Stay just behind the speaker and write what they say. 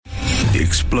the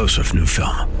explosive new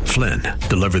film, Flynn,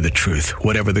 Deliver the Truth,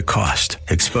 Whatever the Cost,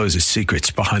 exposes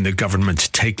secrets behind the government's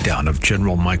takedown of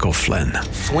General Michael Flynn.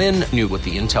 Flynn knew what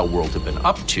the intel world had been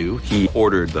up to. He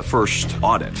ordered the first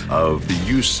audit of the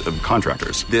use of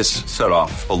contractors. This set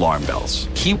off alarm bells.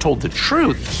 He told the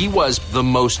truth. He was the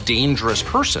most dangerous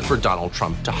person for Donald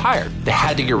Trump to hire. They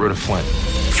had to get rid of Flynn.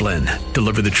 Flynn,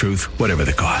 Deliver the Truth, Whatever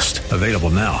the Cost. Available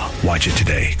now. Watch it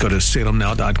today. Go to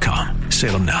salemnow.com.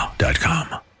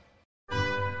 salemnow.com.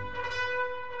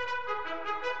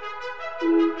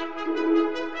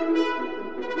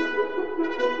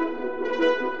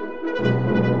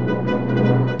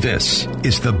 This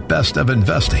is the best of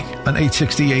investing on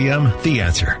 860 AM The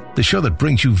Answer, the show that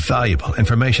brings you valuable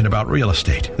information about real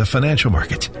estate, the financial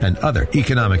markets, and other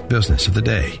economic business of the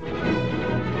day.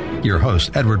 Your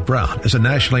host, Edward Brown, is a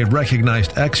nationally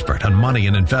recognized expert on money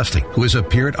and investing who has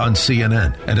appeared on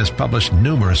CNN and has published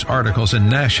numerous articles in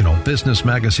national business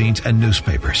magazines and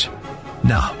newspapers.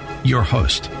 Now, your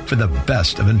host for the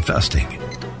best of investing,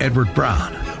 Edward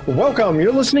Brown. Welcome.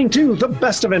 You're listening to The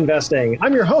Best of Investing.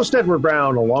 I'm your host, Edward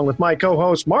Brown, along with my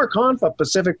co-host, Mark Hanf of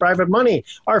Pacific Private Money.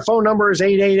 Our phone number is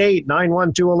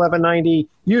 888-912-1190.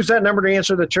 Use that number to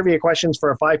answer the trivia questions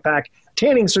for a 5-pack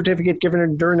tanning certificate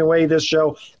given during the way of this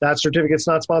show. That certificate's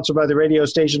not sponsored by the radio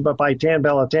station, but by Tan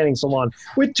Bella Tanning Salon,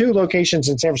 with 2 locations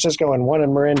in San Francisco and 1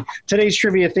 in Marin. Today's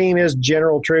trivia theme is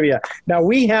general trivia. Now,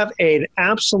 we have an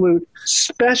absolute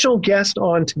special guest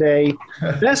on today,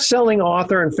 best-selling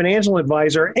author and financial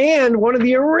advisor, and one of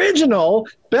the original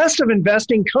Best of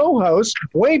Investing co-hosts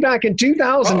way back in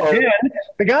 2010,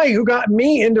 the guy who got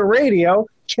me into radio,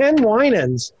 Ken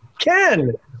Winans.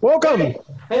 Ken, welcome.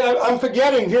 Hey, I'm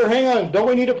forgetting. Here, hang on. Don't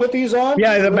we need to put these on?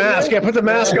 Yeah, the mask. Yeah, put the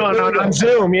mask on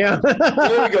Zoom. Yeah. There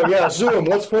we go. Yeah, Zoom.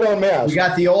 Let's put on masks. We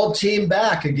got the old team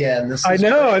back again. I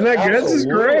know. Isn't that good? This is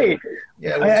great.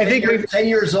 Yeah, I think we're 10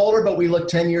 years older, but we look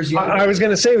 10 years younger. I was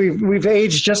going to say we've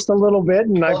aged just a little bit,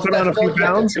 and I put on a few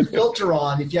pounds. If you have the filter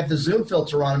on, if you have the Zoom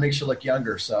filter on, it makes you look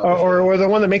younger. So, or the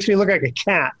one that makes me look like a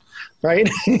cat. Right?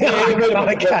 Let me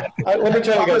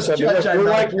tell you guys something. We're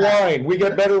like wine. We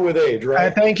get better with age,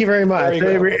 right? Thank you very much.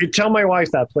 Tell my wife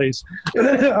that, please.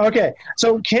 Okay.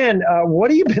 So, Ken,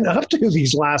 what have you been up to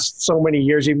these last so many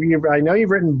years? I know you've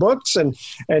written books and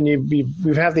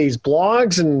you've had these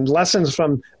blogs and lessons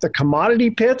from the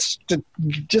commodity pits. To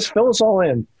just fill us all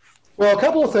in. Well, a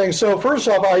couple of things. So first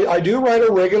off, I do write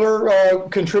a regular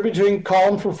contributing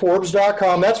column for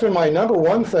Forbes.com. That's been my number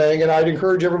one thing, and I'd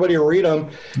encourage everybody to read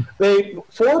them.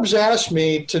 Forbes asked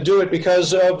me to do it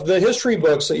because of the history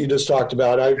books that you just talked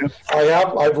about.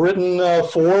 I've written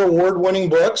 4 award-winning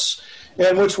books,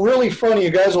 and what's really funny,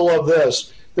 you guys will love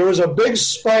this. There was a big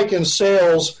spike in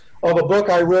sales of a book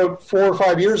I wrote 4 or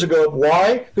 5 years ago.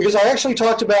 Why? Because I actually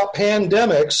talked about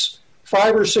pandemics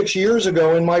 5 or 6 years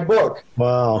ago in my book.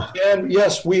 Wow. And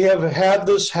yes, we have had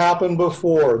this happen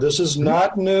before. This is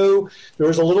not new. There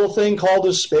was a little thing called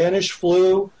the Spanish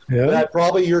flu that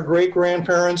probably your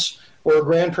great-grandparents or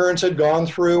grandparents had gone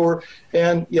through.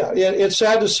 It's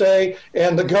sad to say,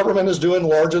 and the government is doing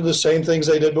largely the same things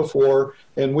they did before,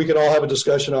 and we could all have a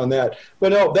discussion on that.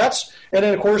 But no, and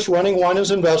then of course running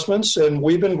Winans Investments, and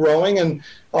we've been growing, and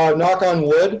knock on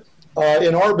wood,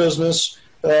 in our business,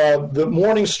 the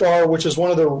Morningstar, which is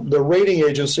one of the rating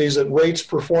agencies that rates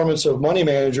performance of money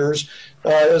managers,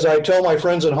 as I tell my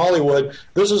friends in Hollywood,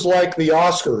 this is like the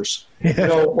Oscars,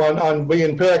 on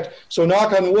being picked. So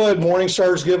knock on wood,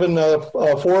 Morningstar's given 4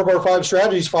 of our 5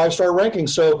 strategies 5-star rankings.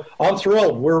 So I'm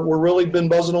thrilled. We're really been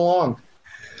buzzing along.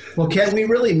 Well, Ken, we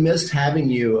really missed having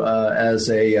you as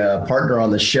a partner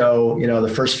on the show. The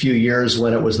first few years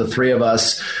when it was the 3 of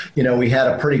us, we had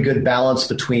a pretty good balance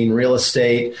between real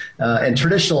estate and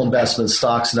traditional investment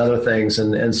stocks and other things.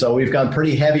 And so we've gone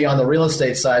pretty heavy on the real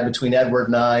estate side between Edward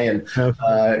and I and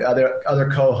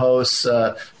other co-hosts,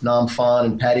 Nam Phan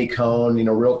and Patty Cohn,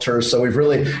 realtors. So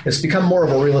it's become more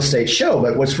of a real estate show.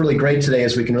 But what's really great today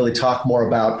is we can really talk more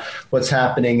about what's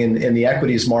happening in the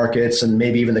equities markets and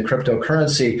maybe even the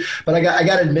cryptocurrency. But I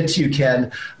got to admit to you,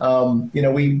 Ken,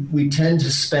 we tend to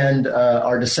spend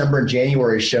our December and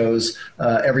January shows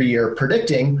every year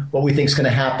predicting what we think is going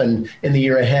to happen in the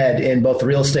year ahead in both the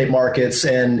real estate markets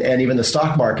and even the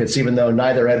stock markets, even though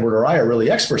neither Edward or I are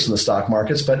really experts in the stock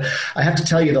markets. But I have to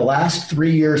tell you, the last 3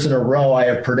 years in a row, I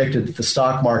have predicted that the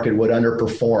stock market would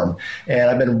underperform. And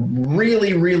I've been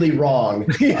really, really wrong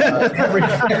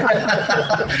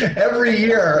every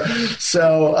year.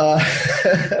 So,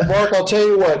 Mark, I'll tell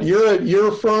you what. what,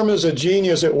 your firm is a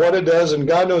genius at what it does, and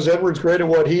God knows Edward's great at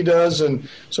what he does. And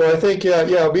so I think,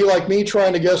 it'd be like me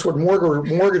trying to guess what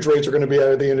mortgage rates are going to be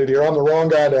at the end of the year. I'm the wrong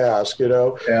guy to ask,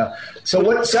 Yeah. So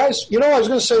what, guys, I was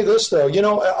going to say this, though.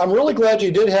 I'm really glad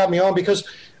you did have me on, because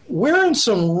we're in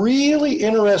some really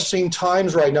interesting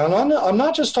times right now. And I'm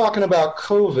not just talking about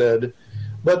COVID,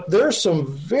 but there's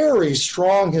some very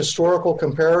strong historical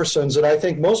comparisons that I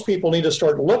think most people need to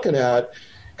start looking at,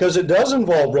 because it does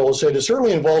involve real estate. It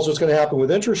certainly involves what's going to happen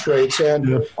with interest rates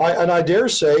and I dare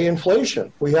say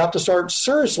inflation. We have to start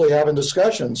seriously having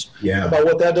discussions about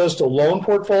what that does to loan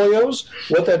portfolios,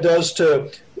 what that does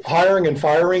to hiring and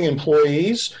firing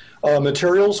employees,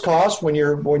 materials costs when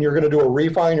you're going to do a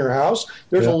refi in your house.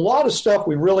 There's a lot of stuff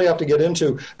we really have to get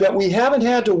into that we haven't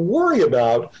had to worry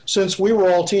about since we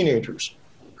were all teenagers.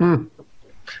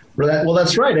 Well,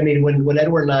 that's right. I mean, when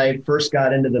Edward and I first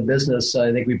got into the business,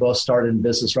 I think we both started in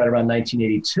business right around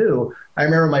 1982. I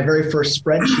remember my very first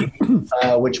spreadsheet,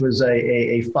 which was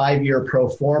a 5-year pro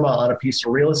forma on a piece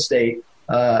of real estate.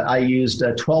 I used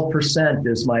 12%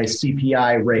 as my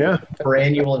CPI rate for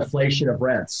annual inflation of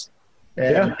rents.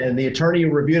 And the attorney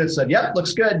who reviewed it said, "Yep,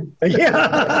 looks good."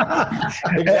 Yeah,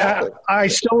 exactly. I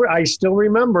still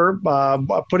remember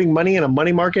putting money in a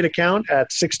money market account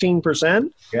at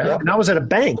 16%. Yeah, and I was at a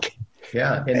bank.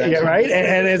 Yeah, right.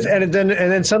 And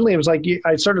then suddenly it was like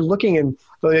I started looking, and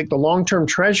the long term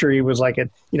treasury was like at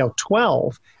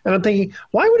 12, and I'm thinking,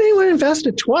 why would anyone invest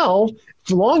at 12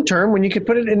 long term when you could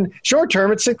put it in short term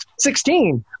at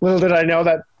 16? Little did I know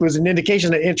that was an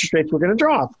indication that interest rates were going to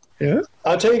drop. Yeah.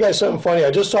 I'll tell you guys something funny.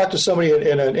 I just talked to somebody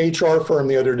in an HR firm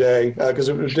the other day because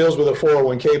it deals with a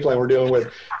 401k plan we're dealing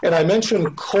with. And I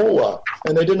mentioned cola,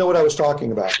 and they didn't know what I was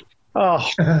talking about. Oh.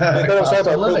 I thought I was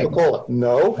talking about Coca-Cola.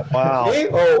 No. Wow.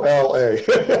 K-O-L-A.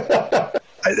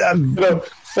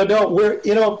 But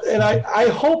no, and I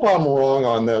hope I'm wrong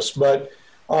on this, but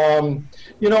I'll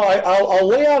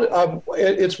lay out,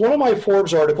 it's one of my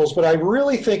Forbes articles, but I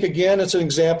really think, again, it's an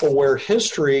example where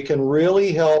history can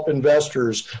really help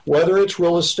investors, whether it's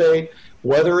real estate,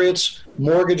 whether it's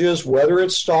mortgages, whether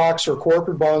it's stocks or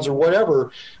corporate bonds or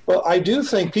whatever. But I do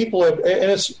think people have,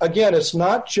 and it's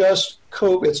not just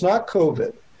COVID, it's not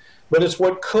COVID, but it's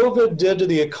what COVID did to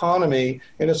the economy,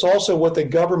 and it's also what the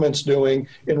government's doing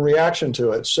in reaction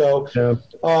to it. So,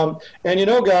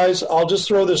 guys, I'll just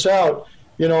throw this out.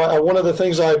 One of the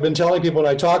things I've been telling people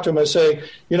when I talk to them, I say,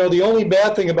 the only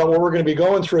bad thing about what we're going to be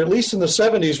going through, at least in the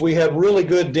 70s, we had really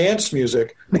good dance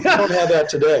music. We don't have that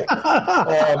today.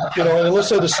 And let's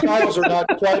say the styles are not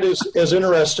quite as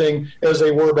interesting as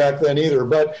they were back then either.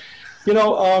 But,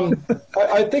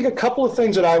 I think a couple of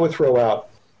things that I would throw out.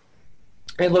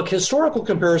 And look, historical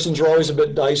comparisons are always a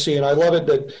bit dicey, and I love it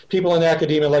that people in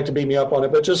academia like to beat me up on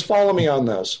it, but just follow me on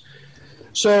this.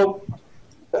 So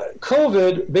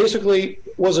COVID basically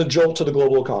was a jolt to the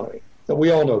global economy. And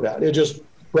we all know that. It just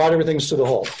brought everything to the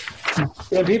halt.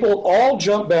 And people all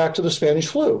jumped back to the Spanish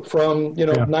flu from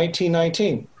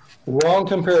 1919. Wrong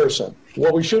comparison.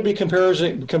 What we should be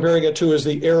comparing it to is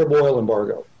the Arab oil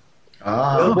embargo.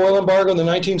 Arab oil embargo in the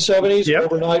 1970s,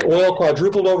 overnight, oil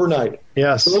quadrupled overnight.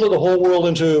 Yes. Threw the whole world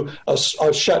into a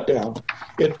shutdown.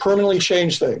 It permanently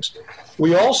changed things.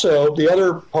 We also, the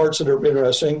other parts that are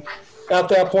interesting, at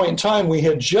that point in time, we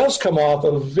had just come off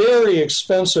a very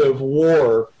expensive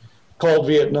war called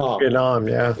Vietnam.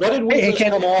 Yeah. What did we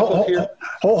come off of here?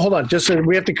 Hold on.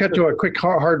 We have to cut to a quick,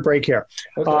 hard break here.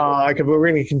 Okay.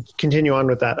 We're going to continue on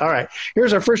with that. All right.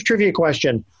 Here's our first trivia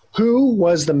question. Who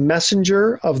was the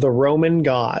messenger of the Roman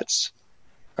gods?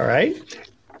 All right.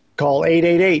 Call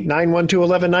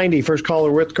 888-912-1190. First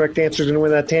caller with correct answer is going to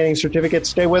win that tanning certificate.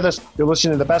 Stay with us. You're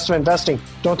listening to The Best of Investing.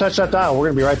 Don't touch that dial. We're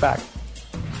going to be right back.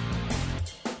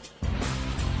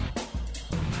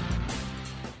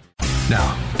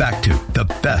 Now, back to The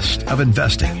Best of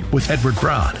Investing with Edward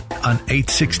Brown on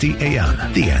 860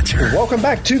 AM. The Answer. Welcome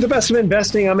back to The Best of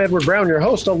Investing. I'm Edward Brown, your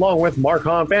host, along with Mark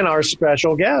Hanf and our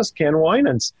special guest, Ken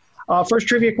Winans. First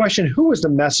trivia question, who was the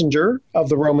messenger of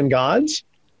the Roman gods?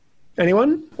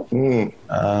 Anyone?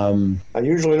 I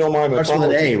usually know mine. Starts with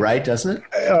an A, right, doesn't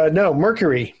it? No,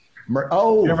 Mercury.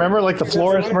 You remember, like the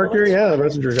florist Mercury? Yeah, the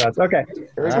messenger gods. Okay.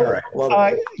 All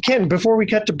right. Ken, before we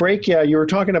cut to break, you were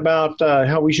talking about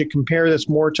how we should compare this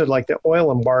more to like the oil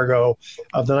embargo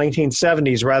of the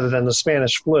 1970s rather than the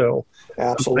Spanish flu.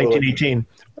 Absolutely.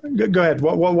 1918. Go ahead.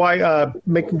 Why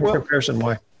make more comparison?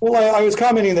 Why? Well, I was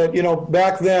commenting that,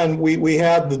 back then we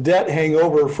had the debt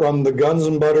hangover from the guns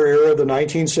and butter era of the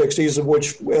 1960s, of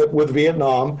which with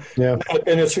Vietnam. Yeah.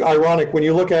 And it's ironic when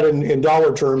you look at it in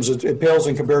dollar terms, it pales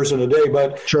in comparison today.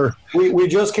 But sure, we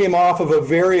just came off of a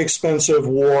very expensive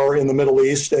war in the Middle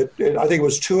East. I think it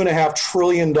was $2.5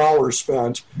 trillion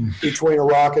spent between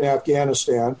Iraq and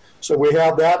Afghanistan. So we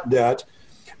have that debt.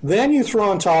 Then you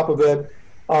throw on top of it,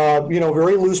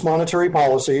 very loose monetary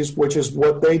policies, which is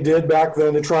what they did back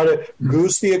then to try to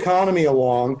goose the economy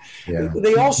along. Yeah.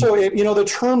 They also, the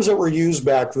terms that were used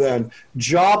back then,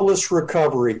 jobless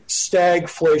recovery,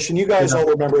 stagflation, you guys all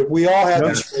remember it. We all had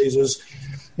these phrases.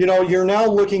 You're now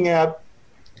looking at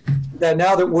that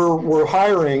now that we're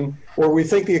hiring, or we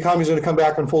think the economy is going to come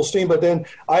back on full steam. But then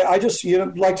I just,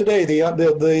 like today,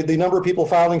 the number of people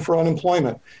filing for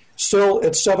unemployment, still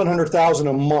at 700,000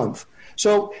 a month.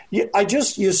 So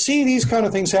you see these kind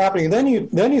of things happening. Then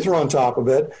you throw on top of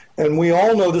it, and we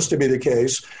all know this to be the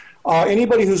case.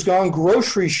 Anybody who's gone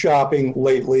grocery shopping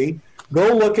lately, go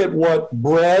look at what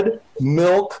bread,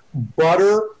 milk,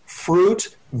 butter,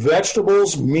 fruit,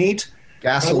 vegetables, meat.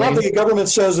 Gasoline. I love that the government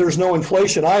says there's no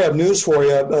inflation. I have news for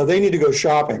you. They need to go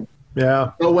shopping.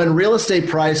 Yeah. But when real estate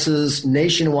prices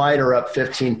nationwide are up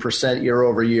 15% year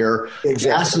over year,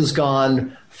 gas has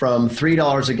gone from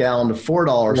 $3 a gallon to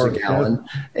 $4 a gallon.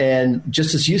 And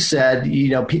just as you said,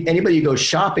 anybody who goes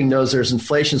shopping knows there's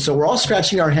inflation. So we're all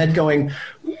scratching our head going,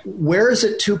 where is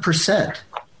it 2%?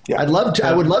 Yeah.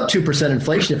 I would love 2%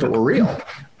 inflation if it were real.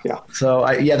 Yeah. So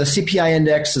the CPI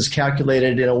index is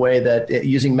calculated in a way that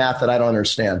using math that I don't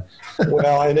understand.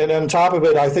 Well, and then on top of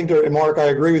it, I think, Mark, I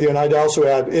agree with you, and I'd also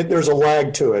add there's a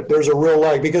lag to it. There's a real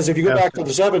lag, because if you go back to the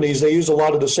 70s, they used a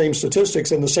lot of the same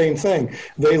statistics and the same thing.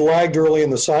 They lagged early in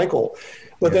the cycle.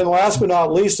 But then last but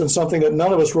not least, and something that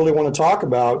none of us really want to talk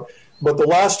about, but the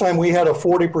last time we had a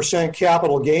 40%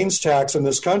 capital gains tax in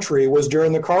this country was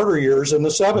during the Carter years in the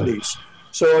 70s.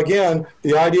 So again,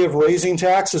 the idea of raising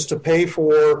taxes to pay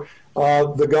for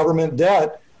the government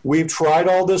debt, we've tried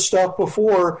all this stuff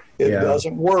before. It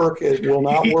doesn't work. It will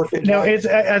not work.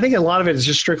 I think a lot of it is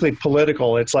just strictly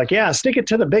political. It's like, stick it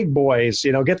to the big boys,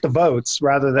 get the votes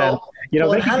rather than,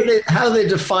 how do they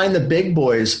define the big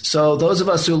boys? So those of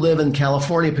us who live in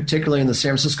California, particularly in the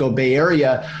San Francisco Bay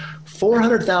Area,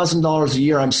 $400,000 a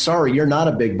year, I'm sorry, you're not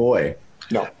a big boy.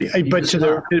 No, but to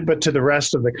the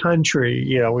rest of the country,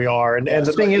 we are. And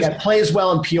the thing is, it plays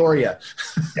well in Peoria.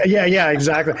 yeah,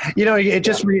 exactly.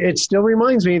 It still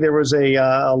reminds me. There was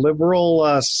a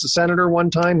liberal senator one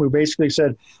time who basically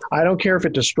said, "I don't care if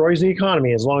it destroys the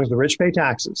economy as long as the rich pay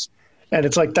taxes." And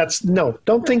it's like,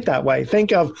 don't think that way.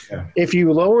 Think of if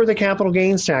you lower the capital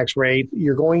gains tax rate,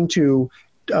 you're going to.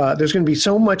 There's going to be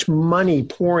so much money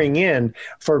pouring in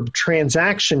for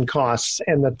transaction costs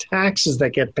and the taxes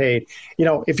that get paid.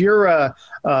 If you're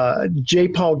J.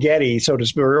 Paul Getty, so to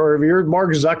speak, or if you're Mark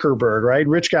Zuckerberg, right,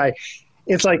 rich guy,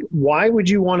 it's like, why would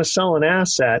you want to sell an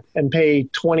asset and pay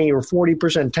 20 or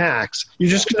 40% tax?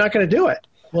 You're just not going to do it.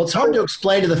 Well, it's hard to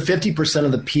explain to the 50%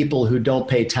 of the people who don't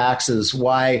pay taxes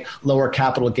why lower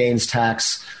capital gains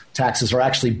taxes are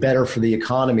actually better for the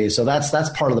economy. So that's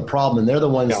part of the problem. And they're the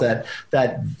ones that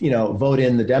vote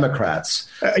in the Democrats.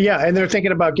 And they're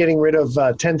thinking about getting rid of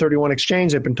 1031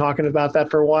 exchange. They've been talking about that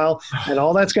for a while. And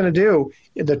all that's going to do,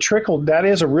 that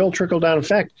is a real trickle-down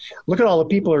effect. Look at all the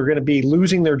people who are going to be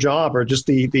losing their job, or just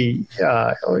the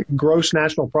gross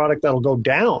national product that'll go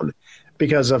down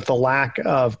because of the lack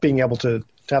of being able to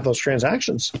have those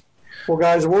transactions. Well,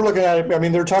 guys, we're looking at it. I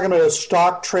mean, they're talking about a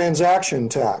stock transaction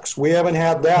tax. We haven't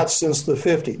had that since the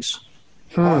 50s.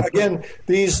 Again,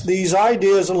 these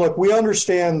ideas, and look, we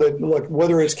understand that,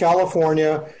 whether it's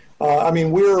California,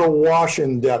 we're awash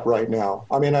in debt right now.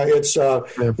 I mean, it's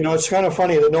kind of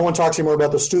funny that no one talks anymore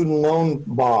about the student loan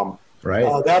bomb.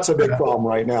 Right. That's a big problem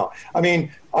right now. I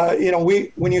mean,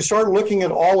 when you start looking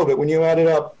at all of it, when you add it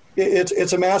up,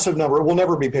 it's a massive number. It will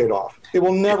never be paid off. It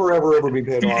will never, ever, ever be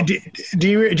paid off. Do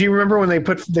you remember when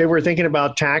they were thinking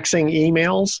about taxing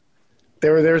emails? They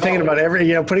were thinking about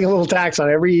putting a little tax on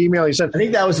every email you sent. I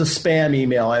think that was a spam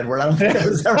email, Edward. I don't think that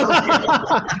was ever real.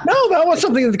 No, that was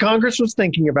something that the Congress was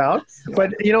thinking about.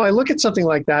 But I look at something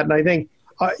like that and I think,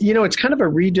 it's kind of a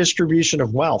redistribution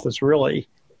of wealth. It's really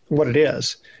what it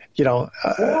is. I know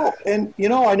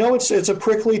it's a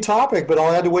prickly topic, but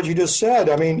I'll add to what you just said.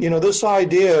 I mean, this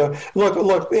idea,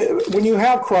 look, when you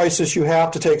have crisis, you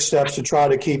have to take steps to try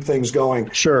to keep things going.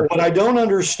 Sure. What I don't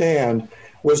understand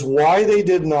was why they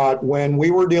did not, when we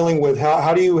were dealing with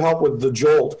how do you help with the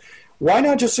jolt, why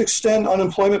not just extend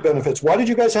unemployment benefits? Why did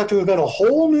you guys have to invent a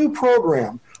whole new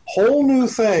program, whole new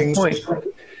things?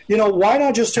 why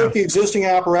not just take the existing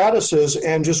apparatuses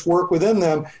and just work within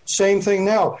them? Same thing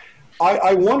now.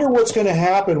 I wonder what's going to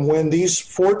happen when these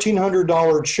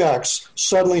 $1,400 checks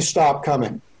suddenly stop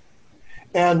coming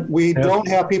and we don't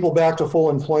have people back to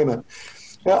full employment.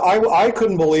 I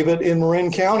couldn't believe it in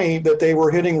Marin County that they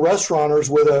were hitting restaurateurs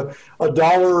with a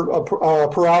dollar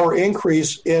per hour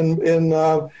increase in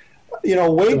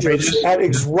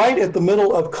wages right at the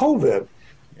middle of COVID.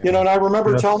 And I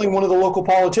remember telling one of the local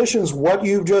politicians, what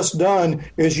you've just done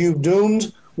is you've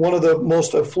doomed one of the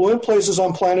most affluent places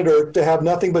on planet Earth to have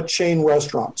nothing but chain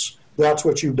restaurants. That's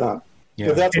what you've done.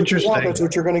 If that's what you want, that's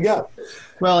what you're going to get.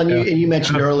 Well, and you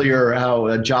mentioned earlier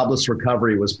how jobless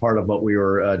recovery was part of what we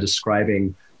were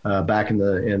describing back in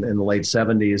the late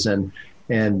 70s,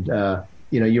 and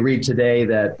you read today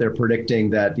that they're predicting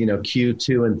that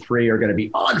Q2 and 3 are going to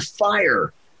be on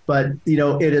fire, but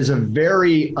it is a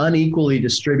very unequally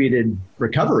distributed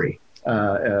recovery.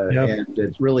 And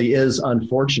it really is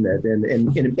unfortunate.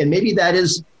 And maybe that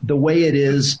is the way it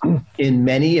is in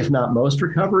many, if not most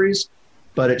recoveries,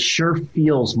 but it sure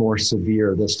feels more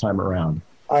severe this time around.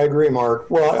 I agree,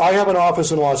 Mark. Well, I have an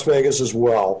office in Las Vegas as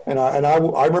well. And I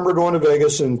remember going to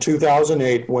Vegas in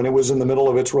 2008 when it was in the middle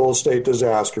of its real estate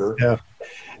disaster. Yeah.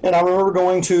 And I remember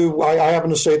going to, I happen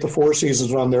to stay at the Four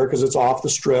Seasons when I'm there because it's off the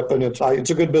strip and it's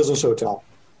a good business hotel.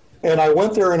 And I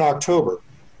went there in October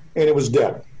and it was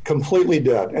dead. Completely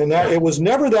dead. And it was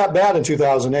never that bad in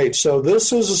 2008. So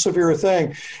this is a severe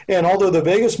thing. And although the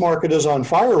Vegas market is on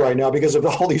fire right now because of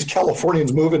all these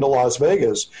Californians moving to Las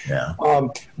Vegas,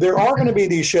 there are going to be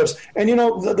these shifts. And,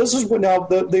 this is what now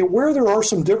where there are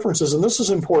some differences, and this is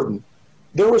important.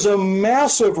 There was a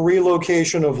massive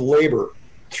relocation of labor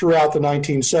throughout the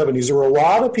 1970s. There were a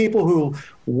lot of people who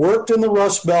worked in the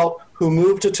Rust Belt who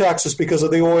moved to Texas because of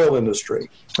the oil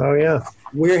industry. Oh, yeah.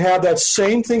 We have that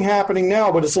same thing happening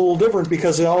now, but it's a little different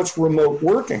because now it's remote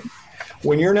working.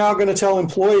 When you're now going to tell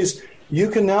employees, you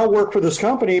can now work for this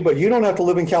company, but you don't have to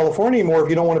live in California anymore if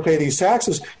you don't want to pay these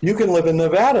taxes. You can live in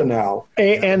Nevada now.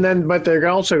 But they're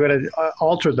also going to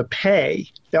alter the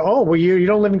pay. Oh, well, you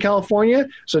don't live in California,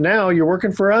 so now you're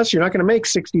working for us. You're not going to make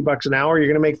 $60 an hour. You're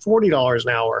going to make $40 an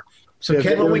hour. So,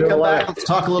 Ken, when we come back, let's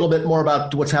talk a little bit more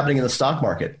about what's happening in the stock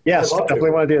market. Yes,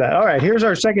 definitely want to do that. All right, here's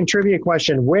our second trivia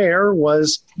question. Where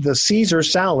was the Caesar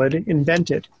salad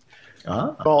invented?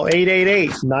 Call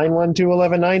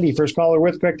 888-912-1190. First caller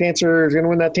with correct answer is going to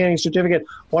win that tanning certificate.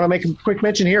 Want to make a quick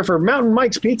mention here for Mountain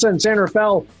Mike's Pizza in San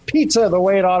Rafael. Pizza the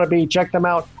way it ought to be. Check them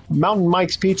out. Mountain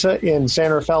Mike's Pizza in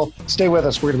San Rafael. Stay with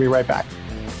us. We're going to be right back.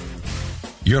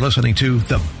 You're listening to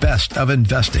The Best of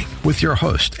Investing with your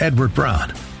host, Edward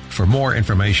Brown. For more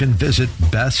information, visit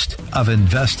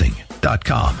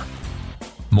bestofinvesting.com.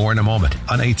 More in a moment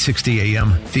on 860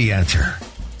 AM, The Answer.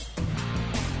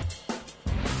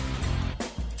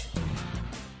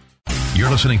 You're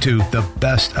listening to The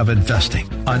Best of Investing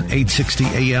on 860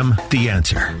 AM, The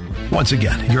Answer. Once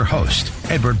again, your host,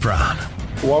 Edward Brown.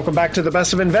 Welcome back to The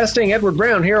Best of Investing. Edward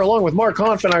Brown here, along with Mark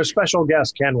Hanf and our special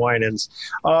guest, Ken Winans.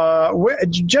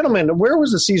 Gentlemen, where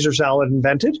was the Caesar salad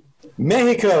invented?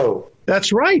 Mexico.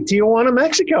 That's right. Tijuana,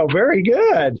 Mexico. Very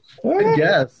good. Good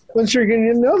guess. I'm sure you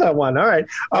didn't know that one. All right.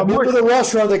 Mark, to the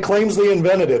restaurant that claims they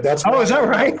invented it. Is that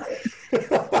right?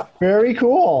 Very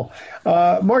cool.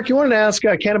 Mark, you wanted to ask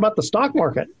Ken about the stock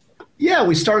market. Yeah,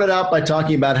 we started out by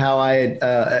talking about how I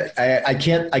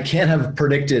can't have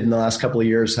predicted in the last couple of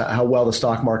years how well the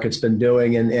stock market's been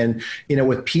doing, and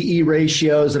with PE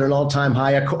ratios at an all-time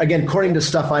high. Again, according to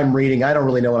stuff I'm reading, I don't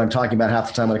really know what I'm talking about half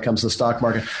the time when it comes to the stock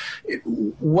market.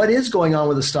 What is going on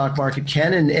with the stock market,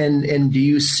 Ken, and do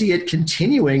you see it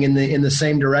continuing in the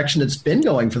same direction it's been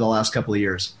going for the last couple of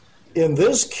years? In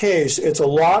this case, it's a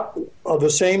lot of the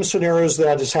same scenarios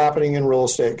that is happening in real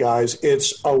estate, guys.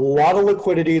 It's a lot of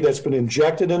liquidity that's been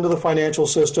injected into the financial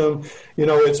system.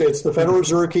 It's the Federal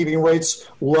Reserve keeping rates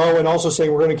low and also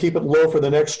saying we're going to keep it low for the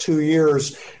next 2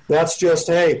 years. That's just,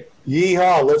 hey,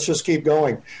 yeehaw, let's just keep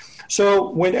going.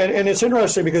 So and it's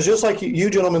interesting because just like you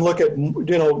gentlemen look at,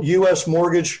 U.S.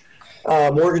 mortgages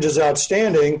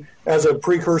outstanding as a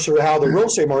precursor to how the real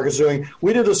estate market is doing,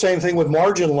 we did the same thing with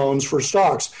margin loans for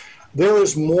stocks. There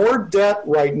is more debt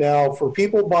right now for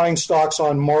people buying stocks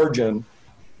on margin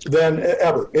than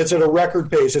ever. It's at a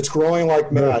record pace. It's growing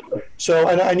like mad. So,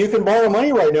 and you can borrow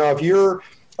money right now. If you're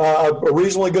a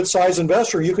reasonably good-sized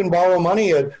investor, you can borrow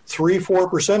money at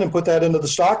 3-4% and put that into the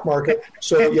stock market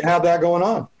so that you have that going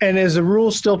on. And is the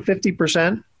rule still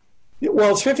 50%?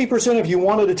 Well, it's 50% if you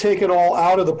wanted to take it all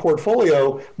out of the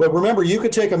portfolio. But remember, you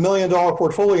could take $1 million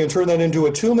portfolio and turn that into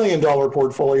a $2 million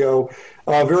portfolio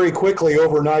very quickly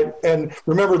overnight. And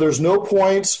remember, there's no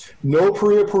points, no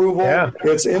pre-approval. Yeah.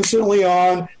 It's instantly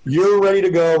on. You're ready to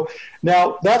go.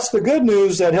 Now, that's the good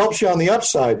news that helps you on the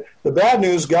upside. The bad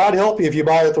news, God help you if you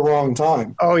buy at the wrong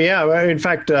time. Oh, yeah. In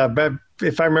fact,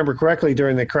 if I remember correctly,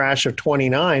 during the crash of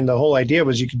 29, the whole idea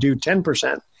was you could do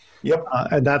 10%. Yep.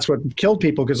 And that's what killed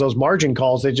people, because those margin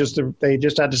calls, they just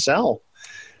had to sell.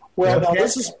 Well, now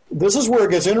this is where it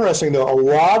gets interesting, though. A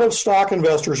lot of stock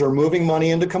investors are moving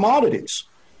money into commodities.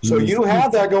 So you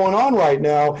have that going on right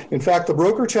now. In fact, the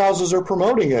brokerage houses are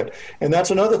promoting it. And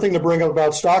that's another thing to bring up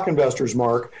about stock investors,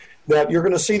 Mark, that you're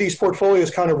going to see these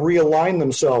portfolios kind of realign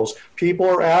themselves. People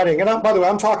are adding, and by the way,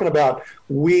 I'm talking about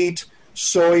wheat,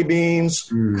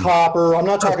 soybeans, copper. I'm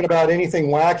not talking about anything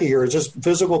wacky here. It's just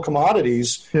physical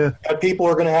commodities that people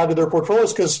are going to add to their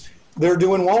portfolios because they're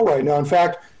doing well right now. In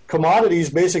fact, commodities,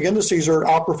 basic indices are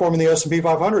outperforming the S&P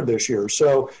 500 this year.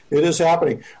 So it is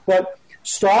happening. But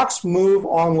stocks move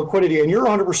on liquidity, and you're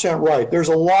 100% right. There's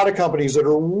a lot of companies that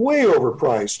are way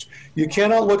overpriced. You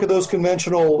cannot look at those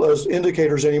conventional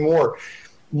indicators anymore.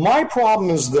 My problem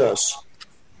is this,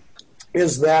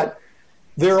 is that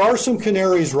there are some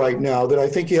canaries right now that I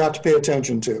think you have to pay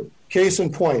attention to. Case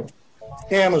in point,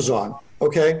 Amazon,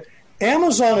 okay?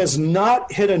 Amazon has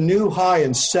not hit a new high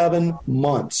in 7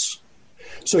 months.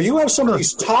 So you have some of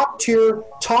these top-tier,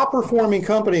 top-performing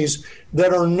companies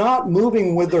that are not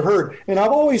moving with the herd. And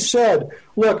I've always said,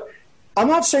 look, I'm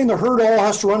not saying the herd all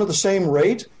has to run at the same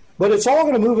rate, but it's all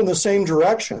going to move in the same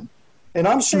direction. And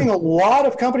I'm seeing a lot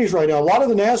of companies right now, a lot of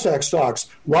the NASDAQ stocks,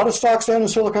 a lot of stocks down in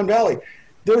Silicon Valley,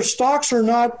 their stocks are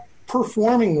not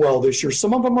performing well this year.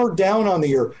 Some of them are down on the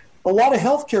year. A lot of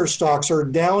healthcare stocks are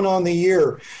down on the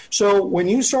year. So when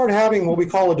you start having what we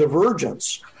call a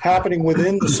divergence happening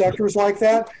within the sectors like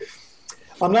that,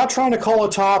 I'm not trying to call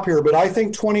a top here, but I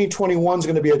think 2021 is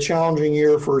going to be a challenging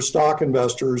year for stock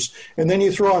investors. And then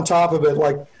you throw on top of it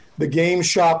like the game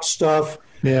shop stuff,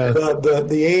 the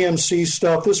AMC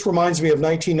stuff. This reminds me of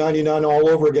 1999 all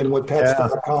over again with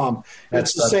Pets.com.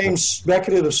 It's the same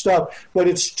speculative stuff, but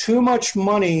it's too much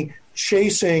money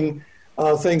chasing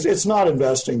things. It's not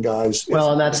investing, guys.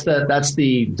 Well, and that's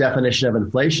the definition of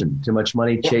inflation: too much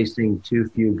money chasing too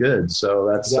few goods. So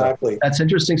that's exactly that's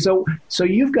interesting. So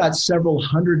you've got several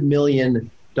 $100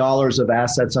 million of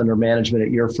assets under management at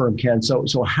your firm, Ken.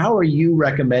 So how are you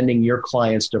recommending your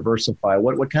clients diversify?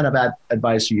 What kind of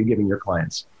advice are you giving your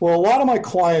clients? Well, a lot of my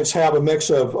clients have a mix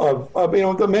of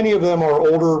many of them are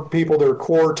older people. They're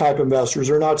core type investors.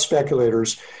 They're not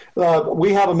speculators.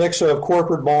 We have a mix of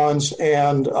corporate bonds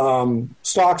and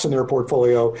stocks in their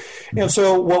portfolio. And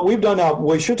so what we've done now,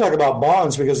 we should talk about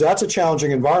bonds because that's a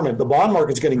challenging environment. The bond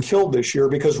market's getting killed this year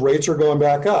because rates are going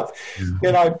back up.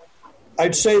 And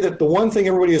I'd say that the one thing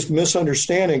everybody is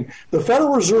misunderstanding, the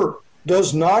Federal Reserve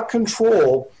does not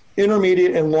control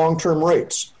intermediate and long-term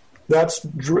rates. That's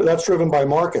driven by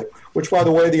market, which, by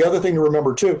the way, the other thing to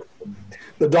remember, too,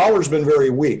 the dollar's been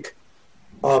very weak.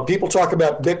 People talk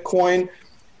about Bitcoin.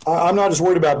 I'm not as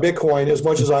worried about Bitcoin as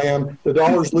much as I am. The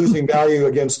dollar's losing value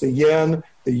against the yen,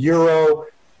 the euro,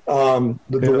 the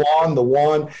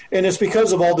yuan, and it's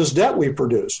because of all this debt we've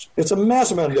produced. It's a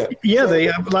massive amount of debt. Yeah,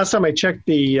 last time I checked,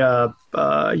 the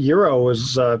euro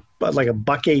was like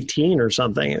 $1.18 or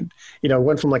something, and it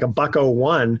went from like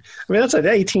 $1.01. I mean, that's an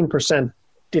 18%.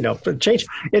 Change.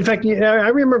 In fact, I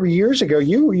remember years ago,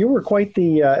 you were quite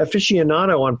the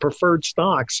aficionado on preferred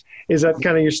stocks. Is that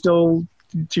kind of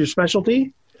your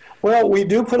specialty? Well, we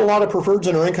do put a lot of preferreds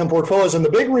in our income portfolios, and the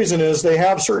big reason is they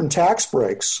have certain tax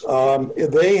breaks.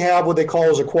 They have what they call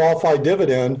as a qualified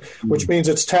dividend, which means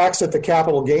it's taxed at the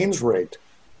capital gains rate.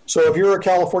 So if you're a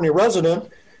California resident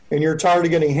and you're tired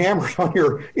of getting hammered on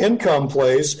your income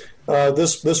plays,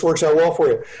 this works out well for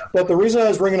you. But the reason I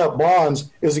was bringing up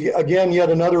bonds is, again, yet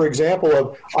another example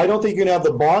of I don't think you can have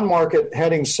the bond market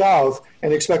heading south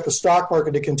and expect the stock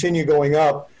market to continue going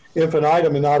up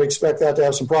infinitum and not expect that to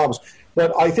have some problems.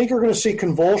 But I think you're going to see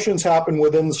convulsions happen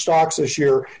within the stocks this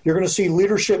year. You're going to see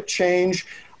leadership change.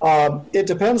 It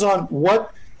depends on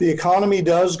what the economy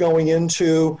does going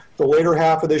into the later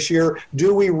half of this year.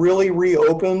 Do we really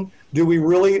reopen?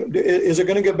 Is it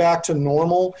going to get back to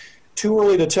normal? Too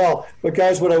early to tell. But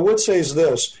guys, what I would say is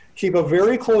this. Keep a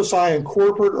very close eye on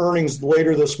corporate earnings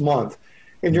later this month.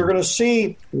 And you're going to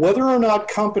see whether or not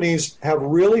companies have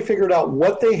really figured out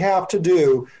what they have to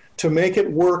do to make it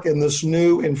work in this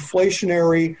new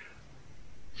inflationary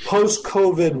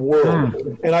post-COVID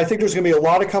world. And I think there's going to be a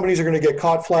lot of companies that are going to get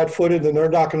caught flat-footed and they're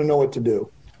not going to know what to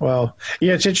do. Well,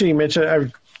 yeah, it's interesting you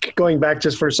mentioned. going back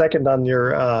just for a second on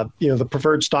your, the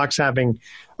preferred stocks having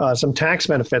some tax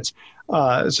benefits.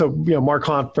 Mark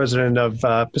Hunt, president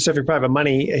of Pacific Private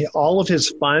Money, all of his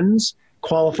funds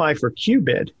qualify for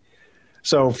QBID.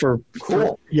 So for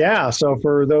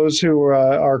those who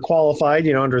are qualified,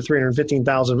 under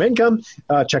 $315,000 of income,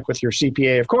 check with your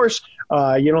CPA, of course.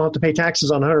 You don't have to pay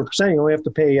taxes on 100%. You only have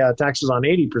to pay taxes on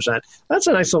 80%. That's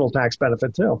a nice little tax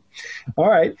benefit too. All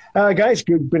right, guys,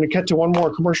 we're going to cut to one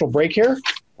more commercial break here.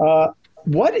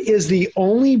 What is the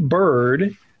only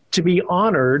bird to be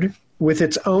honored with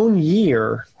its own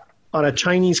year on a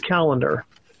Chinese calendar?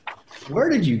 Where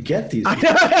did you get these?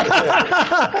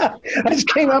 I just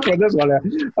came up with this one.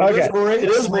 Okay. It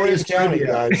is Maurice County,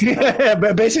 guys.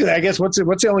 But basically, I guess what's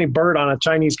the only bird on a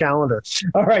Chinese calendar?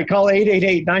 All right, call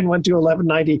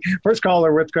 888-912-1190. First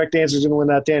caller with correct answers is going to win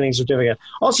that tanning certificate.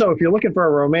 Also, if you're looking for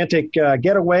a romantic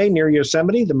getaway near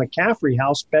Yosemite, the McCaffrey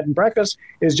House Bed and Breakfast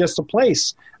is just the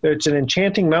place. It's an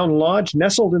enchanting mountain lodge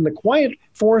nestled in the quiet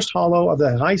forest hollow of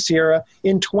the High Sierra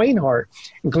in Twain Harte.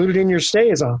 Included in your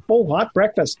stay is a full hot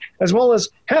breakfast, as well as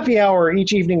happy hour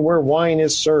each evening where wine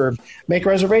is served. Make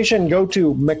reservation. Go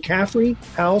to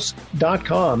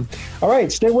McCaffreyhouse.com. All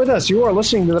right, stay with us. You are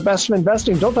listening to The Best of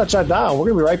Investing. Don't touch that dial.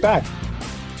 We're going to be right back.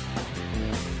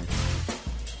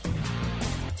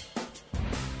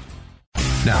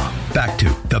 Now, back to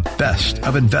The Best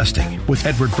of Investing with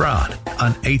Edward Brown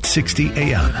on 860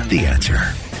 AM. The Answer.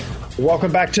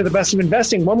 Welcome back to The Best of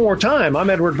Investing. One more time, I'm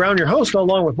Edward Brown, your host,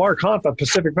 along with Mark Hunt of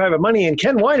Pacific Private Money and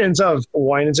Ken Winans of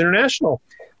Winans International.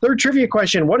 Third trivia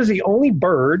question, what is the only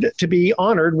bird to be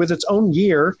honored with its own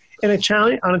year on a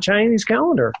Chinese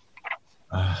calendar?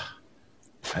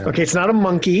 Okay, it's not a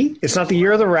monkey. It's not the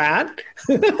year of the rat.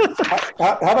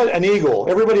 How about an eagle?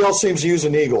 Everybody else seems to use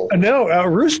an eagle. No, a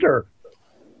rooster.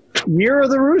 Year of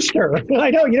the rooster.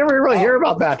 I know, you never really hear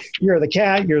about that. Year of the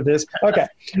cat, year of this. Okay,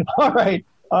 all right.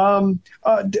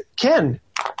 Ken,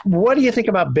 what do you think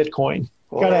about Bitcoin?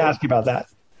 Got to ask you about that.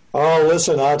 Oh,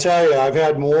 listen, I'll tell you, I've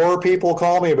had more people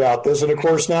call me about this. And, of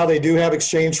course, now they do have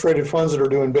exchange-traded funds that are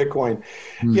doing Bitcoin.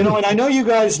 Mm-hmm. And I know you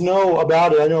guys know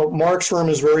about it. I know Mark's firm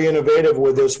is very innovative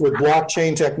with this, with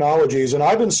blockchain technologies. And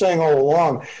I've been saying all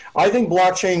along, I think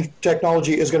blockchain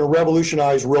technology is going to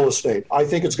revolutionize real estate. I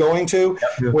think it's going to.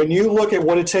 Yep. When you look at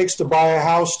what it takes to buy a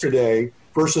house today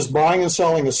versus buying and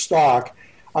selling a stock,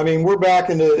 I mean, we're back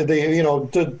in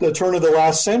the turn of the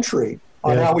last century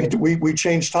on how we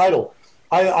changed title.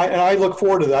 I look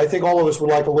forward to that. I think all of us would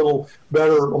like a little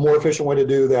better, a more efficient way to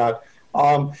do that.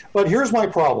 But here's my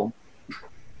problem: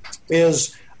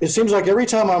 is it seems like every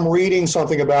time I'm reading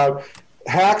something about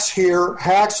hacks here,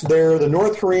 hacks there, the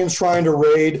North Koreans trying to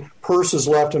raid purses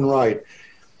left and right.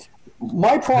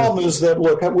 My problem is that,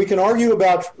 look, we can argue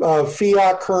about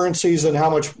fiat currencies and how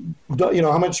much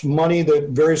money that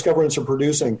various governments are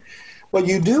producing, but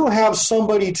you do have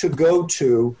somebody to go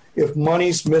to if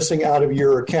money's missing out of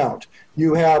your account.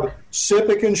 You have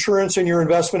SIPC insurance in your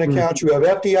investment account. You have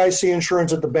FDIC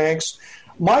insurance at the banks.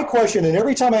 My question, and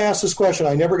every time I ask this question,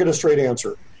 I never get a straight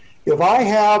answer. If I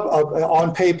have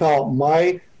on PayPal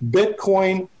my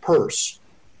Bitcoin purse,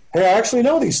 hey, I actually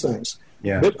know these things.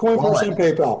 Yeah. Bitcoin purse on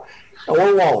PayPal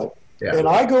or wallet. Yeah. And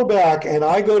I go back and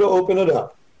I go to open it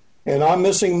up and I'm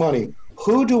missing money.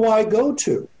 Who do I go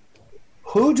to?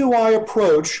 Who do I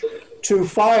approach to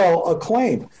file a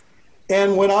claim?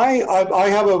 And when I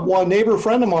have one neighbor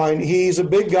friend of mine, he's a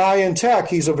big guy in tech.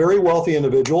 He's a very wealthy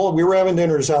individual. We were having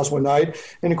dinner at his house one night.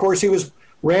 And, of course, he was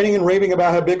ranting and raving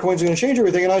about how Bitcoin's going to change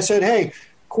everything. And I said, hey,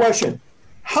 question,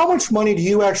 how much money do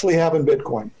you actually have in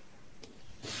Bitcoin?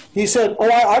 He said,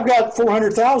 I've got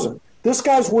 400,000. This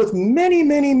guy's worth many,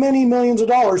 many, many millions of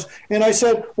dollars. And I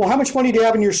said, well, how much money do you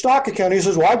have in your stock account? He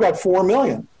says, well, I've got 4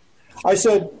 million. I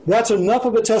said, that's enough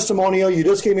of a testimonial. You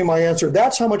just gave me my answer.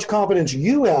 That's how much confidence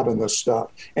you have in this stuff.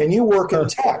 And you work in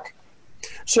tech.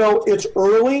 So it's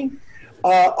early.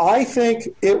 I think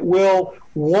it will,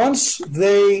 once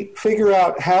they figure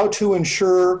out how to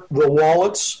insure the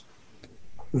wallets,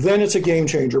 then it's a game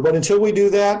changer. But until we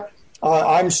do that,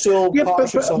 I'm still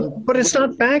cautious but it's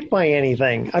not backed by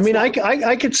anything. I mean,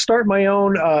 I could start my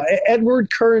own Edward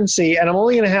currency, and I'm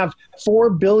only going to have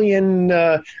 4 billion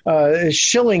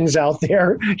shillings out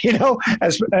there,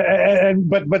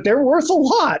 but they're worth a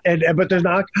lot. But there's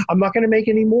not. I'm not going to make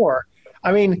any more.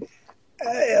 I mean,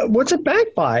 what's it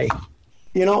backed by?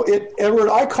 Edward,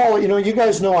 I call it, you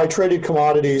guys know I traded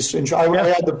commodities. And I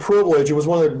had the privilege. It was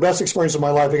one of the best experiences of my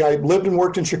life. I lived and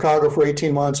worked in Chicago for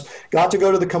 18 months, got to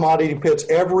go to the commodity pits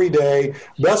every day.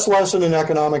 Best lesson in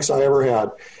economics I ever had.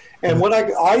 And what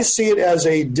I see it as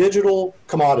a digital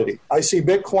commodity. I see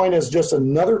Bitcoin as just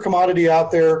another commodity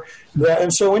out there.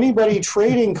 And so anybody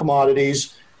trading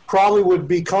commodities, probably would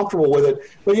be comfortable with it.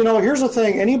 But, here's the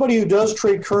thing. Anybody who does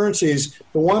trade currencies,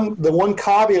 the one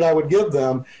caveat I would give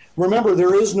them, remember,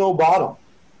 there is no bottom.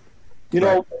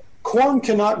 Corn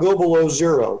cannot go below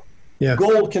zero. Yeah.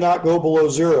 Gold cannot go below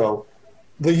zero.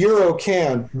 The euro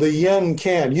can. The yen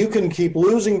can. You can keep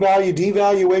losing value,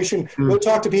 devaluation. Go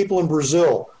talk to people in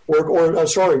Brazil or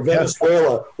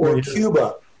Venezuela or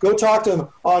Cuba. Go talk to them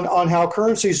on how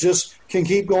currencies just can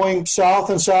keep going south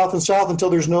and south and south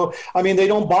until there's no – they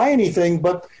don't buy anything,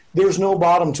 but there's no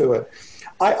bottom to it.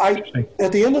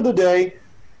 At the end of the day,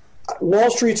 Wall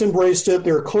Street's embraced it.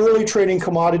 They're clearly trading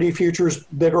commodity futures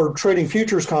that are trading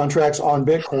futures contracts on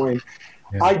Bitcoin.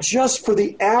 Yeah. For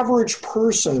the average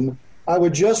person, I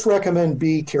would just recommend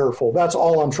be careful. That's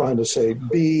all I'm trying to say.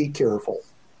 Be careful.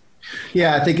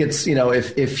 Yeah, I think it's,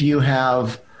 if you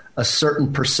have a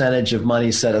certain percentage of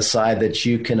money set aside that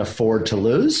you can afford to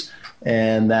lose,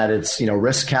 and that it's,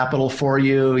 risk capital for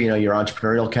you, your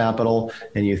entrepreneurial capital,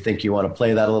 and you think you want to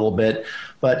play that a little bit.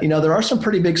 But, there are some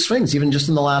pretty big swings. Even just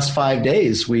in the last 5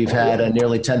 days, we've had a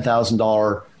nearly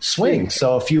 $10,000 swing.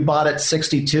 So if you bought at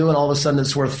 62 and all of a sudden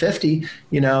it's worth 50,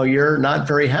 you're not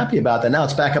very happy about that. Now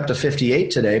it's back up to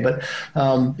 58 today, but,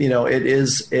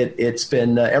 it's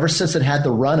been, ever since it had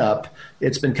the run up,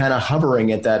 it's been kind of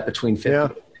hovering at that between 50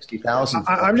 and 60,000.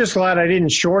 I'm just glad I didn't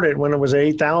short it when it was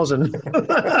 8,000.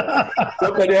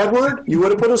 But Edward, you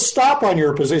would have put a stop on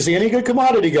your position. See, any good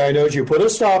commodity guy knows you put a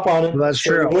stop on it. That's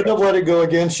true. You wouldn't have let it go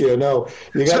against you. No,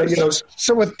 you got to.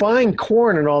 So with buying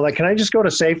corn and all that, can I just go to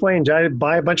Safeway and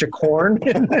buy a bunch of corn,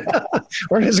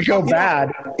 or does it go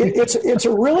bad? It's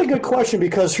a really good question,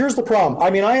 because here's the problem. I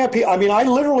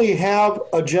literally have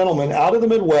a gentleman out of the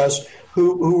Midwest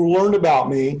who learned about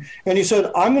me, and he said,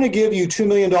 I'm going to give you $2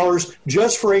 million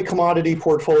just for a commodity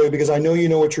portfolio because I know you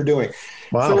know what you're doing.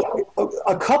 Wow. So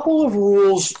a couple of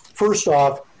rules. First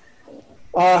off,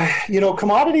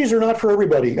 commodities are not for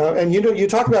everybody. And you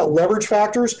talk about leverage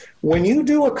factors. When you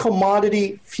do a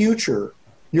commodity future,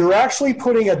 you're actually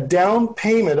putting a down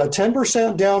payment, a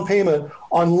 10% down payment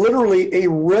on literally a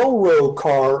railroad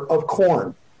car of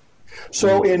corn.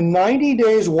 So in 90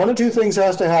 days, one of two things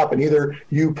has to happen. Either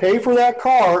you pay for that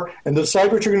car and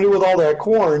decide what you're going to do with all that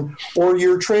corn, or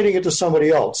you're trading it to somebody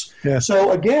else. Yeah.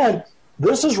 So again,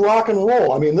 this is rock and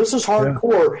roll. This is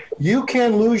hardcore. Yeah. You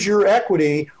can lose your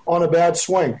equity on a bad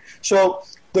swing. So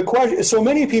the question, so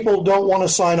many people don't want to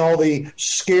sign all the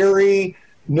scary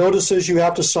notices you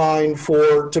have to sign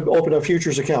to open a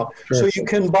futures account. Sure. So you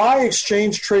can buy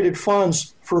exchange traded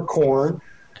funds for corn,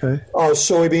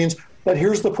 soybeans. But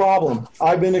here's the problem.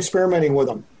 I've been experimenting with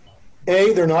them.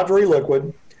 A, they're not very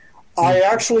liquid. I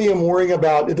actually am worrying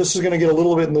about, this is going to get a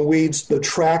little bit in the weeds, the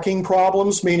tracking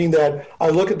problems, meaning that I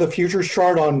look at the futures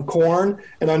chart on corn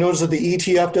and I notice that the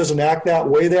ETF doesn't act that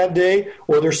way that day,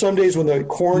 or there's some days when the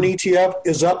corn ETF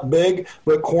is up big,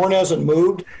 but corn hasn't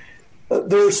moved.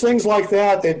 There's things like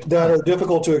that are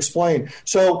difficult to explain.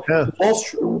 So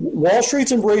Wall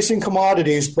Street's embracing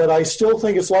commodities, but I still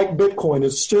think it's like Bitcoin.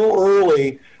 It's still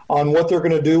early on what they're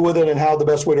going to do with it and how the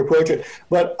best way to approach it.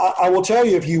 But I will tell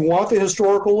you, if you want the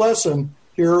historical lesson,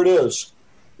 here it is.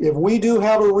 If we do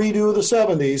have a redo of the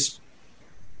 70s,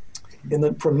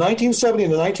 from 1970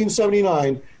 to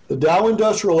 1979, the Dow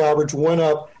Industrial Average went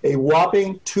up a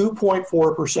whopping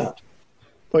 2.4%.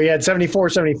 Well, you had 74,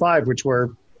 75, which were...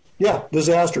 Yeah,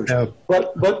 disasters. Yeah.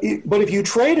 But if you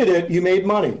traded it, you made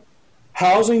money.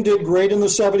 Housing did great in the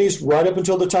 70s, right up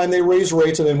until the time they raised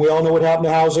rates, and then we all know what happened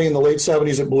to housing in the late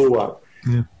 70s. It blew up.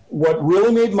 Yeah. What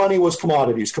really made money was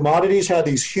commodities. Commodities had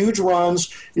these huge runs.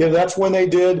 That's when they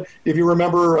did, if you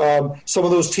remember, some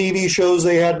of those TV shows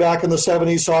they had back in the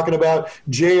 70s talking about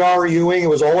J.R. Ewing. It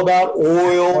was all about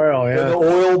oil and the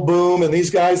oil boom, and these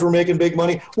guys were making big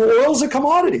money. Well, oil's a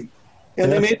commodity,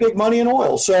 and they made big money in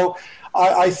oil. So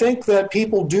I think that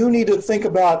people do need to think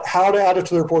about how to add it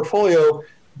to their portfolio,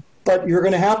 but you're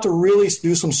going to have to really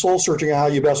do some soul searching on how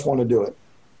you best want to do it.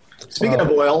 Speaking of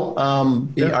oil,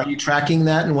 are you tracking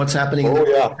that and what's happening in the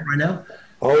market right now?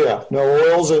 Oh, yeah. No,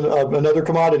 oil's another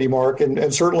commodity, Mark,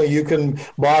 and certainly you can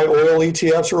buy oil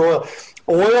ETFs or oil.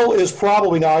 Oil is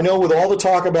probably, now I know with all the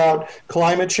talk about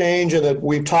climate change and that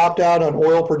we've topped out on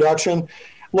oil production,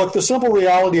 look, the simple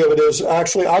reality of it is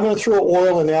actually I'm going to throw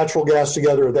oil and natural gas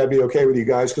together, if that'd be okay with you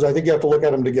guys, because I think you have to look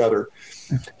at them together.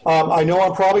 I know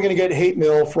I'm probably going to get hate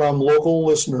mail from local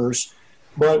listeners,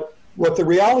 but what the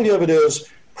reality of it is,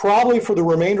 probably for the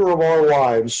remainder of our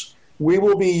lives, we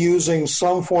will be using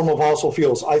some form of fossil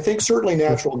fuels. I think certainly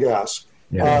natural gas.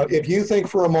 Yeah. If you think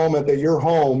for a moment that your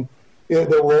home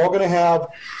that we're all going to have,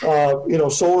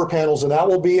 solar panels, and that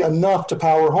will be enough to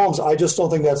power homes. I just don't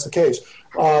think that's the case.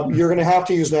 You're going to have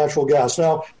to use natural gas.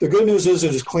 Now, the good news is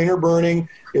it is cleaner burning.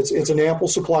 It's an ample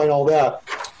supply and all that.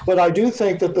 But I do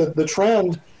think that the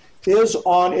trend is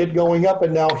on it going up.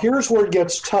 And now here's where it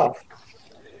gets tough.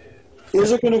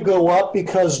 Is it going to go up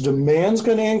because demand's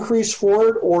going to increase for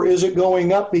it, or is it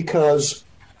going up because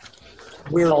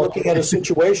we're looking at a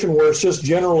situation where it's just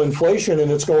general inflation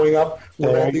and it's going up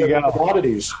with all the other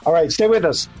commodities? All right, stay with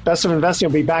us. Best of Investing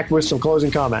will be back with some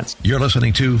closing comments. You're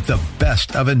listening to The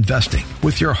Best of Investing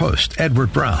with your host,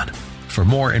 Edward Brown. For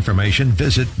more information,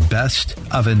 visit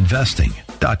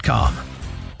bestofinvesting.com.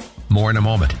 More in a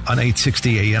moment on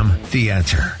 860 AM, The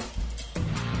Answer.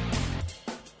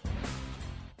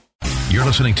 You're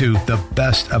listening to The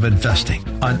Best of Investing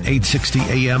on 860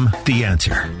 AM, The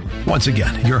Answer. Once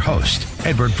again, your host,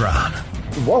 Edward Brown.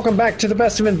 Welcome back to The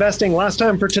Best of Investing. Last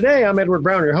time for today, I'm Edward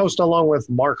Brown, your host, along with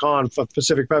Mark Hahn of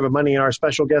Pacific Private Money and our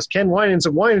special guest, Ken Winans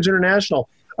of Winans International.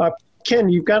 Ken,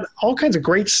 you've got all kinds of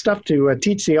great stuff to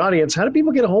teach the audience. How do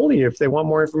people get a hold of you if they want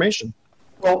more information?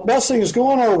 Well, best thing is go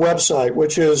on our website,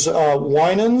 which is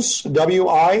Winans,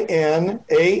 WINANS,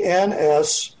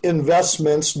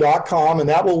 investments.com, and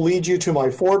that will lead you to my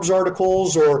Forbes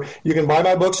articles, or you can buy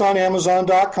my books on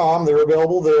Amazon.com. They're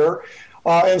available there.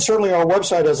 And certainly our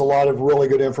website has a lot of really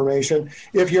good information.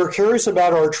 If you're curious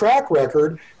about our track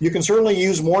record, you can certainly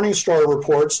use Morningstar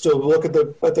reports to look at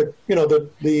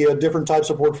the different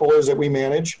types of portfolios that we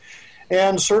manage.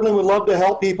 And certainly we'd love to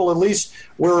help people. At least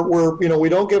we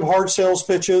don't give hard sales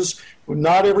pitches.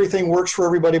 Not everything works for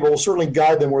everybody, but we'll certainly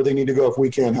guide them where they need to go if we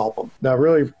can help them. No,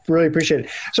 really, really appreciate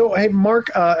it. So, hey, Mark,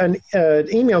 an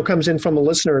email comes in from a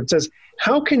listener. It says,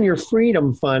 how can your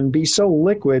Freedom Fund be so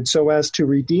liquid so as to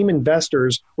redeem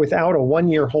investors without a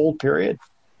 1-year hold period?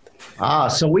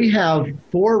 So we have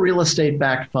 4 real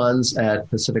estate-backed funds at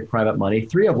Pacific Private Money,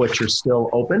 3 of which are still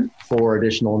open for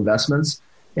additional investments.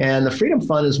 And the Freedom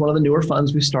Fund is one of the newer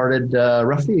funds we started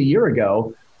roughly a year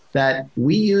ago, that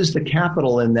we use the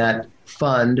capital in that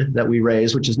fund that we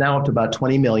raised, which is now up to about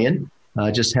 $20 million,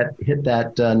 just hit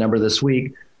that number this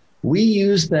week. We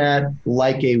use that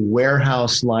like a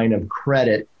warehouse line of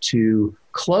credit to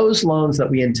close loans that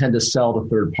we intend to sell to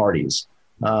third parties.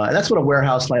 And that's what a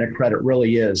warehouse line of credit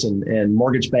really is. And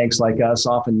mortgage banks like us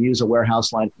often use a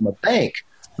warehouse line from a bank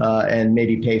and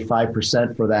maybe pay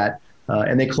 5% for that.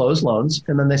 And they close loans,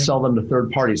 and then they sell them to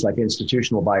third parties like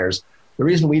institutional buyers. The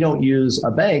reason we don't use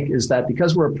a bank is that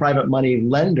because we're a private money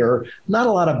lender, not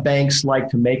a lot of banks like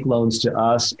to make loans to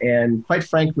us. And quite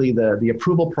frankly, the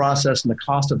approval process and the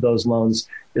cost of those loans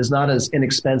is not as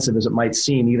inexpensive as it might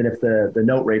seem, even if the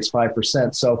note rate's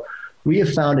 5%. So we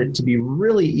have found it to be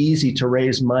really easy to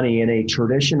raise money in a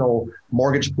traditional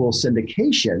mortgage pool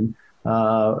syndication.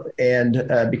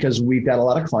 Because we've got a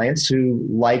lot of clients who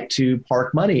like to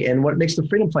park money. And what makes the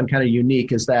Freedom Fund kind of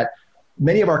unique is that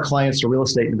many of our clients are real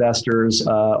estate investors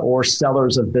or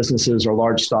sellers of businesses or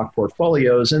large stock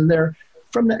portfolios. And they're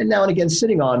from now and again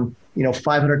sitting on,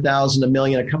 $500,000, $1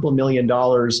 million, a couple of $1 million.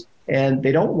 And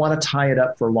they don't want to tie it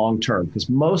up for long term because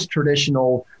most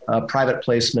traditional private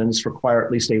placements require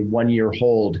at least a 1-year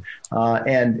hold.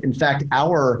 And in fact,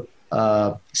 our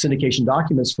syndication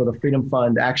documents for the Freedom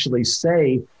Fund actually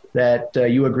say that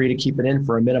you agree to keep it in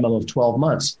for a minimum of 12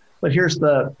 months. But here's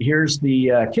the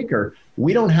kicker.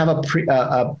 We don't have a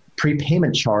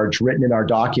prepayment charge written in our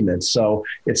documents. So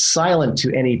it's silent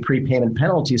to any prepayment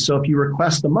penalty. So if you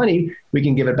request the money, we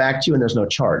can give it back to you and there's no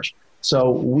charge.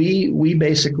 So we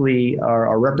basically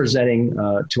are representing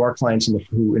to our clients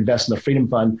who invest in the Freedom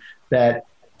Fund that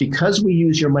because we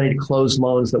use your money to close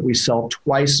loans that we sell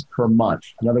twice per month.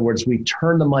 In other words, we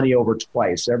turn the money over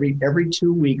twice. Every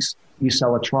 2 weeks, we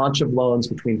sell a tranche of loans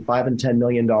between $5 and $10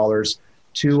 million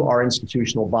to our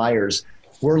institutional buyers.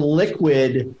 We're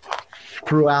liquid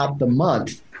throughout the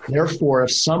month. Therefore,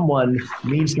 if someone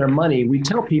needs their money, we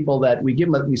tell people that we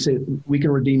say we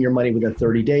can redeem your money within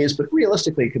 30 days, but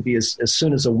realistically, it could be as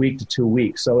soon as a week to 2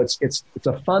 weeks. So it's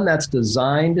a fund that's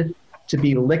designed to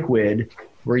be liquid.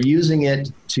 We're using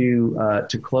it to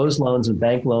close loans and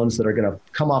bank loans that are going to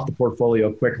come off the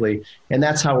portfolio quickly. And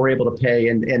that's how we're able to pay.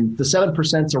 And the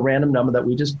 7% is a random number that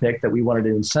we just picked that we wanted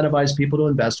to incentivize people to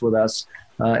invest with us.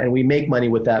 And we make money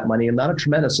with that money, and not a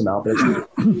tremendous amount, but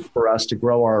it's for us to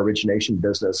grow our origination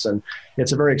business. And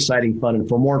it's a very exciting fund. And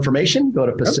for more information, go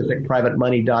to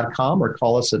pacificprivatemoney.com or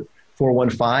call us at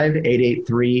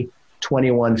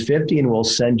 415-883-2150, and we'll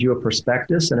send you a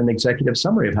prospectus and an executive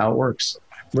summary of how it works.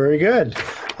 Very good.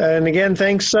 And again,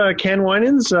 thanks, Ken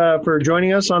Winans, for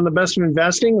joining us on The Best of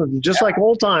Investing. Just like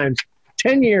old times,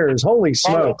 10 years. Holy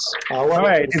smokes. All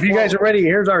right. If you guys are ready,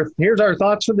 here's our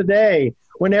thoughts for the day.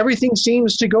 When everything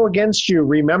seems to go against you,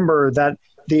 remember that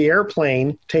the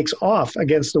airplane takes off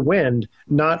against the wind,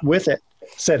 not with it,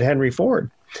 said Henry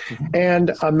Ford.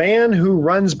 And a man who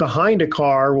runs behind a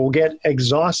car will get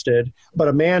exhausted, but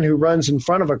a man who runs in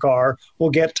front of a car will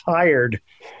get tired.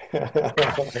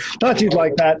 Thought you'd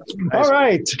like that. All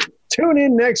right. Tune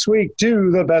in next week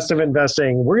to The Best of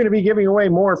Investing. We're going to be giving away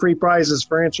more free prizes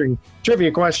for answering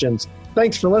trivia questions.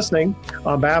 Thanks for listening.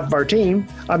 On behalf of our team,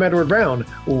 I'm Edward Brown,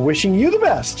 wishing you the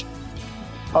best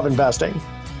of investing.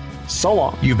 So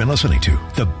long. You've been listening to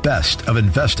The Best of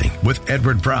Investing with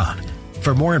Edward Brown.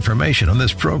 For more information on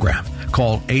this program,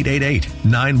 call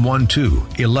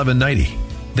 888-912-1190.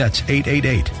 That's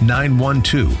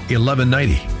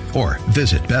 888-912-1190. Or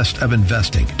visit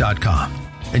bestofinvesting.com.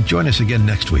 And join us again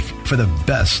next week for The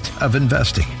Best of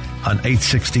Investing on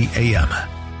 860 AM.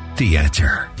 The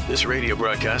Answer. This radio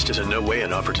broadcast is in no way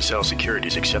an offer to sell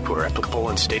securities except where applicable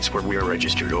in states where we are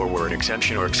registered or where an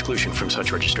exemption or exclusion from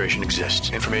such registration exists.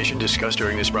 Information discussed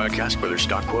during this broadcast, whether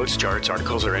stock quotes, charts,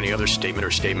 articles, or any other statement or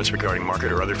statements regarding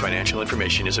market or other financial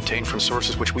information is obtained from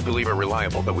sources which we believe are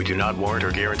reliable, but we do not warrant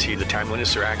or guarantee the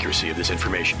timeliness or accuracy of this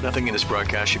information. Nothing in this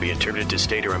broadcast should be interpreted to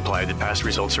state or imply that past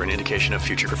results are an indication of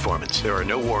future performance. There are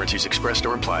no warranties expressed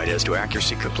or implied as to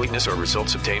accuracy, completeness, or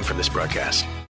results obtained from this broadcast.